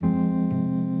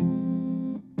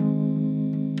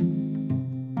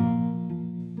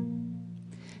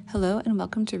Hello and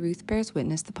welcome to Ruth Bears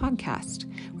Witness, the podcast,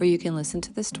 where you can listen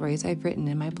to the stories I've written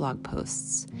in my blog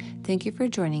posts. Thank you for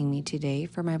joining me today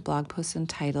for my blog post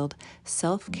entitled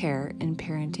Self-Care in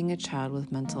Parenting a Child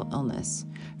with Mental Illness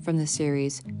from the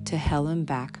series To Hell and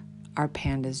Back, Our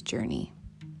Panda's Journey.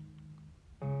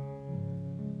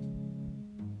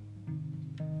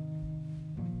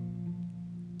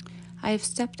 I have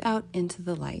stepped out into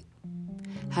the light,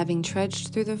 having trudged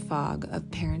through the fog of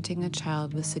parenting a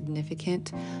child with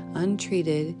significant,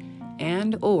 untreated,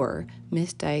 and/or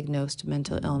misdiagnosed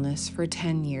mental illness for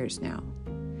 10 years now.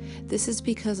 This is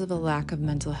because of a lack of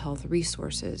mental health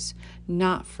resources,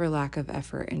 not for lack of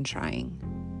effort in trying.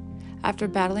 After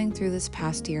battling through this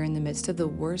past year in the midst of the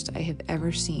worst I have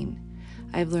ever seen,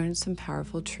 I've learned some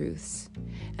powerful truths,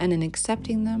 and in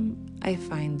accepting them, I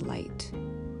find light.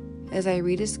 As I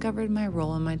rediscovered my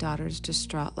role in my daughter's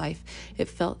distraught life, it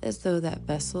felt as though that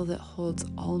vessel that holds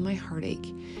all my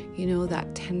heartache,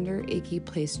 that tender, achy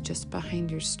place just behind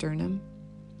your sternum,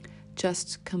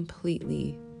 just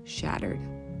completely shattered.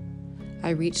 I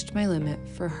reached my limit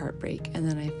for heartbreak, and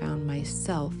then I found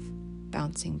myself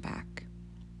bouncing back.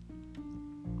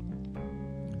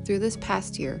 Through this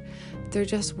past year, there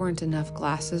just weren't enough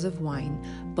glasses of wine,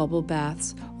 bubble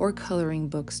baths, or coloring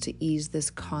books to ease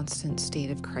this constant state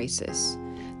of crisis.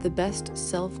 The best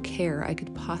self-care I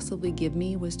could possibly give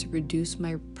me was to reduce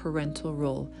my parental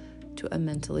role to a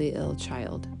mentally ill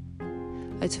child.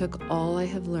 I took all I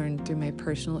have learned through my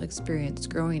personal experience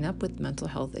growing up with mental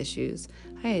health issues.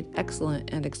 I had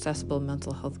excellent and accessible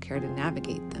mental health care to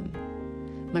navigate them.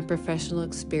 My professional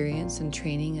experience and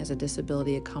training as a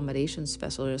disability accommodation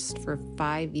specialist for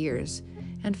 5 years,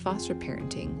 and foster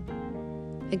parenting.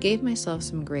 I gave myself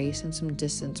some grace and some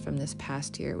distance from this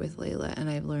past year with Layla, and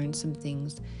I've learned some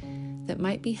things that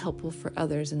might be helpful for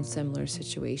others in similar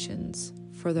situations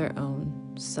for their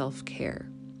own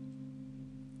self-care.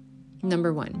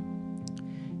 Number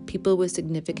 1, people with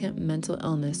significant mental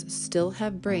illness still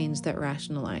have brains that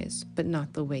rationalize, but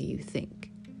not the way you think.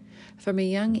 From a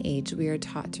young age, we are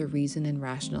taught to reason and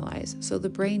rationalize, so the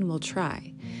brain will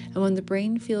try. And when the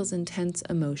brain feels intense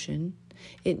emotion,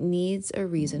 it needs a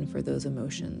reason for those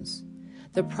emotions.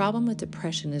 The problem with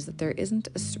depression is that there isn't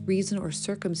a reason or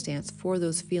circumstance for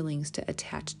those feelings to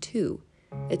attach to.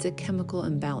 It's a chemical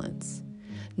imbalance.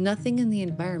 Nothing in the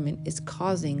environment is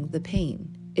causing the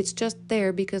pain. It's just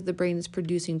there because the brain is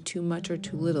producing too much or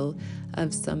too little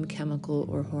of some chemical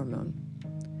or hormone.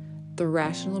 The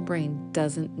rational brain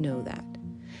doesn't know that.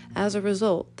 As a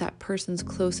result, that person's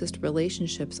closest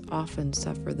relationships often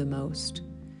suffer the most.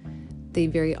 They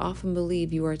very often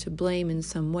believe you are to blame in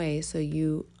some way, so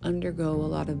you undergo a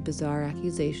lot of bizarre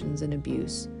accusations and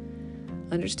abuse.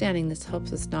 Understanding this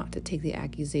helps us not to take the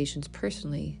accusations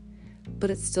personally, but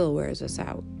it still wears us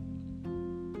out.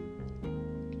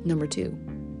 Number 2,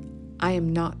 I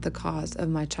am not the cause of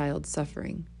my child's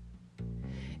suffering.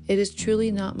 It is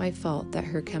truly not my fault that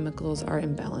her chemicals are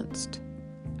imbalanced.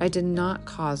 I did not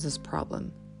cause this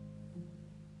problem.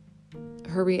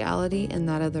 Her reality and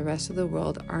that of the rest of the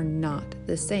world are not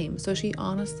the same, so she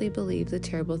honestly believed the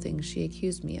terrible things she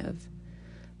accused me of.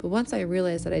 But once I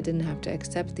realized that I didn't have to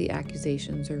accept the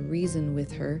accusations or reason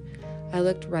with her, I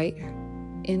looked right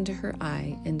into her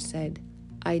eye and said,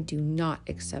 I do not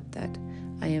accept that.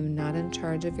 I am not in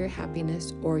charge of your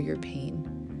happiness or your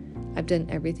pain. I've done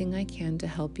everything I can to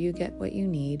help you get what you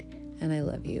need, and I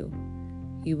love you.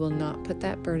 You will not put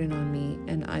that burden on me,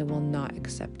 and I will not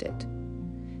accept it.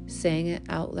 Saying it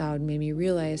out loud made me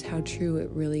realize how true it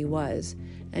really was,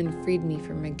 and freed me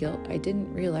from a guilt I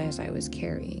didn't realize I was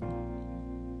carrying.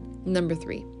 Number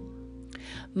 3,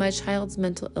 my child's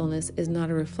mental illness is not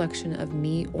a reflection of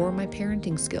me or my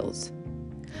parenting skills.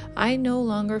 I no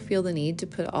longer feel the need to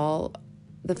put all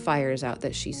the fires out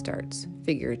that she starts,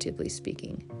 figuratively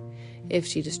speaking. If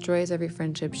she destroys every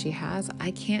friendship she has,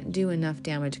 I can't do enough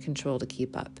damage control to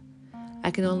keep up.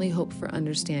 I can only hope for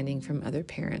understanding from other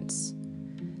parents.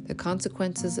 The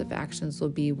consequences of actions will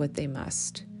be what they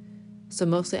must. So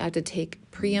mostly I have to take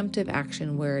preemptive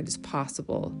action where it is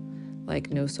possible, like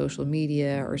no social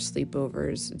media or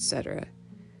sleepovers, etc.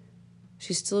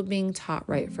 She's still being taught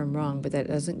right from wrong, but that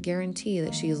doesn't guarantee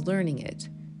that she is learning it,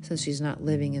 since she's not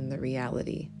living in the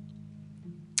reality.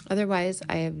 Otherwise,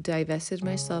 I have divested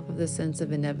myself of the sense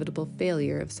of inevitable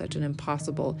failure of such an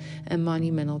impossible and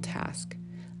monumental task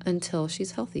until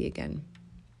she's healthy again.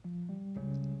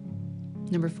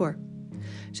 Number 4,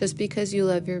 just because you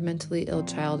love your mentally ill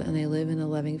child and they live in a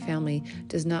loving family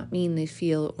does not mean they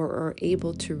feel or are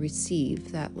able to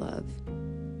receive that love.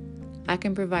 I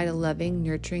can provide a loving,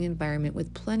 nurturing environment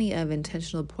with plenty of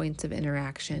intentional points of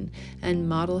interaction and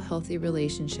model healthy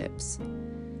relationships.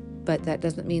 But that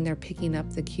doesn't mean they're picking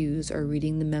up the cues or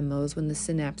reading the memos when the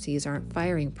synapses aren't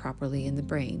firing properly in the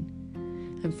brain.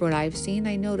 And from what I've seen,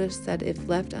 I noticed that if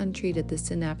left untreated, the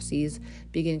synapses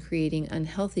begin creating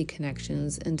unhealthy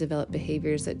connections and develop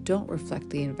behaviors that don't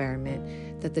reflect the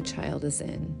environment that the child is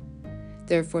in.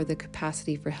 Therefore, the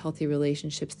capacity for healthy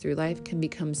relationships through life can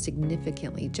become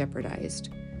significantly jeopardized.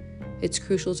 It's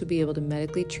crucial to be able to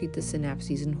medically treat the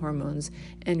synapses and hormones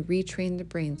and retrain the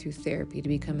brain through therapy to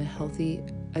become a healthy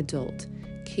adult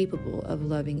capable of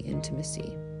loving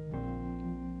intimacy.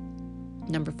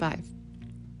 Number 5.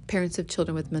 Parents of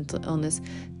children with mental illness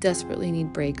desperately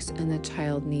need breaks, and the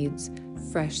child needs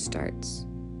fresh starts.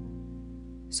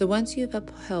 So once you've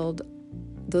upheld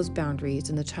those boundaries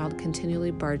and the child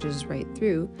continually barges right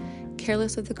through,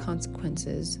 careless of the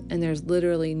consequences, and there's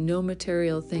literally no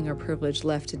material thing or privilege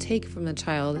left to take from the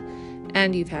child,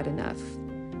 and you've had enough,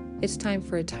 it's time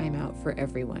for a timeout for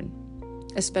everyone,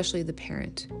 especially the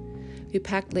parent. We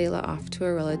packed Layla off to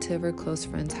a relative or close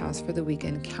friend's house for the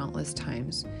weekend countless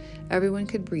times. Everyone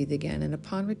could breathe again, and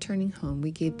upon returning home,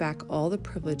 we gave back all the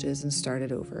privileges and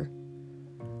started over.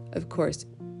 Of course,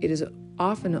 it is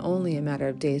often only a matter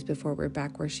of days before we're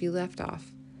back where she left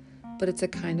off, but it's a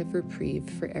kind of reprieve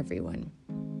for everyone.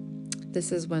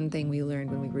 This is one thing we learned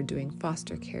when we were doing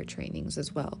foster care trainings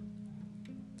as well.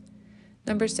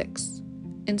 Number 6,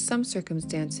 in some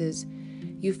circumstances,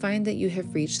 you find that you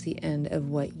have reached the end of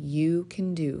what you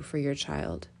can do for your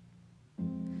child.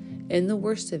 In the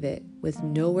worst of it, with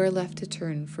nowhere left to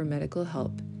turn for medical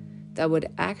help that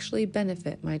would actually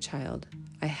benefit my child,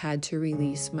 I had to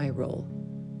release my role.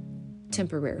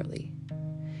 Temporarily.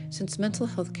 Since mental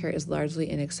health care is largely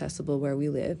inaccessible where we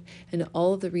live, and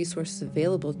all of the resources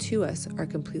available to us are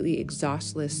completely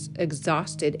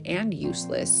exhausted and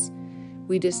useless,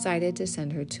 we decided to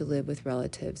send her to live with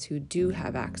relatives who do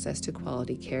have access to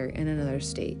quality care in another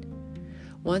state.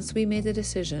 Once we made the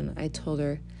decision, I told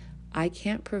her, I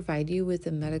can't provide you with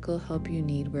the medical help you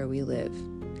need where we live.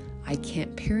 I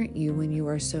can't parent you when you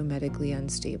are so medically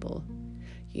unstable.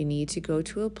 You need to go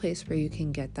to a place where you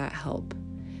can get that help.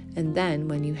 And then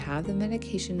when you have the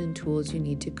medication and tools you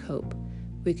need to cope,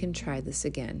 we can try this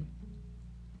again.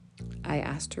 I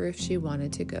asked her if she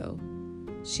wanted to go.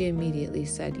 She immediately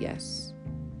said yes.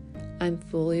 I'm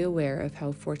fully aware of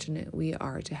how fortunate we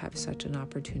are to have such an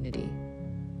opportunity.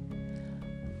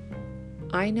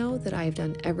 I know that I have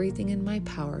done everything in my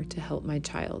power to help my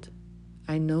child.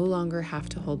 I no longer have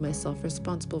to hold myself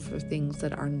responsible for things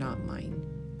that are not mine.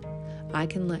 I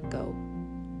can let go.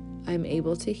 I am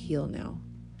able to heal now.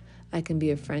 I can be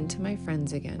a friend to my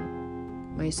friends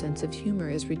again. My sense of humor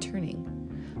is returning.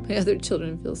 My other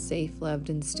children feel safe, loved,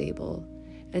 and stable.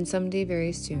 And someday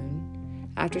very soon,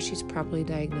 after she's properly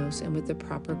diagnosed and with the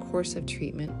proper course of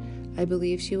treatment, I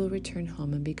believe she will return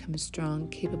home and become a strong,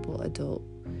 capable adult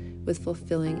with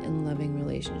fulfilling and loving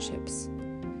relationships.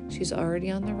 She's already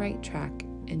on the right track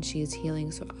and she is healing,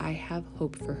 so I have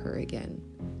hope for her again.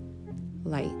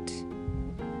 Light.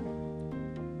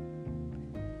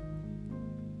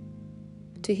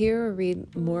 To hear or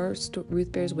read more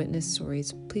Ruth Bears Witness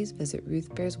stories, please visit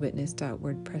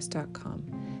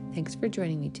ruthbearswitness.wordpress.com. Thanks for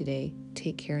joining me today.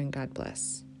 Take care and God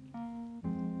bless.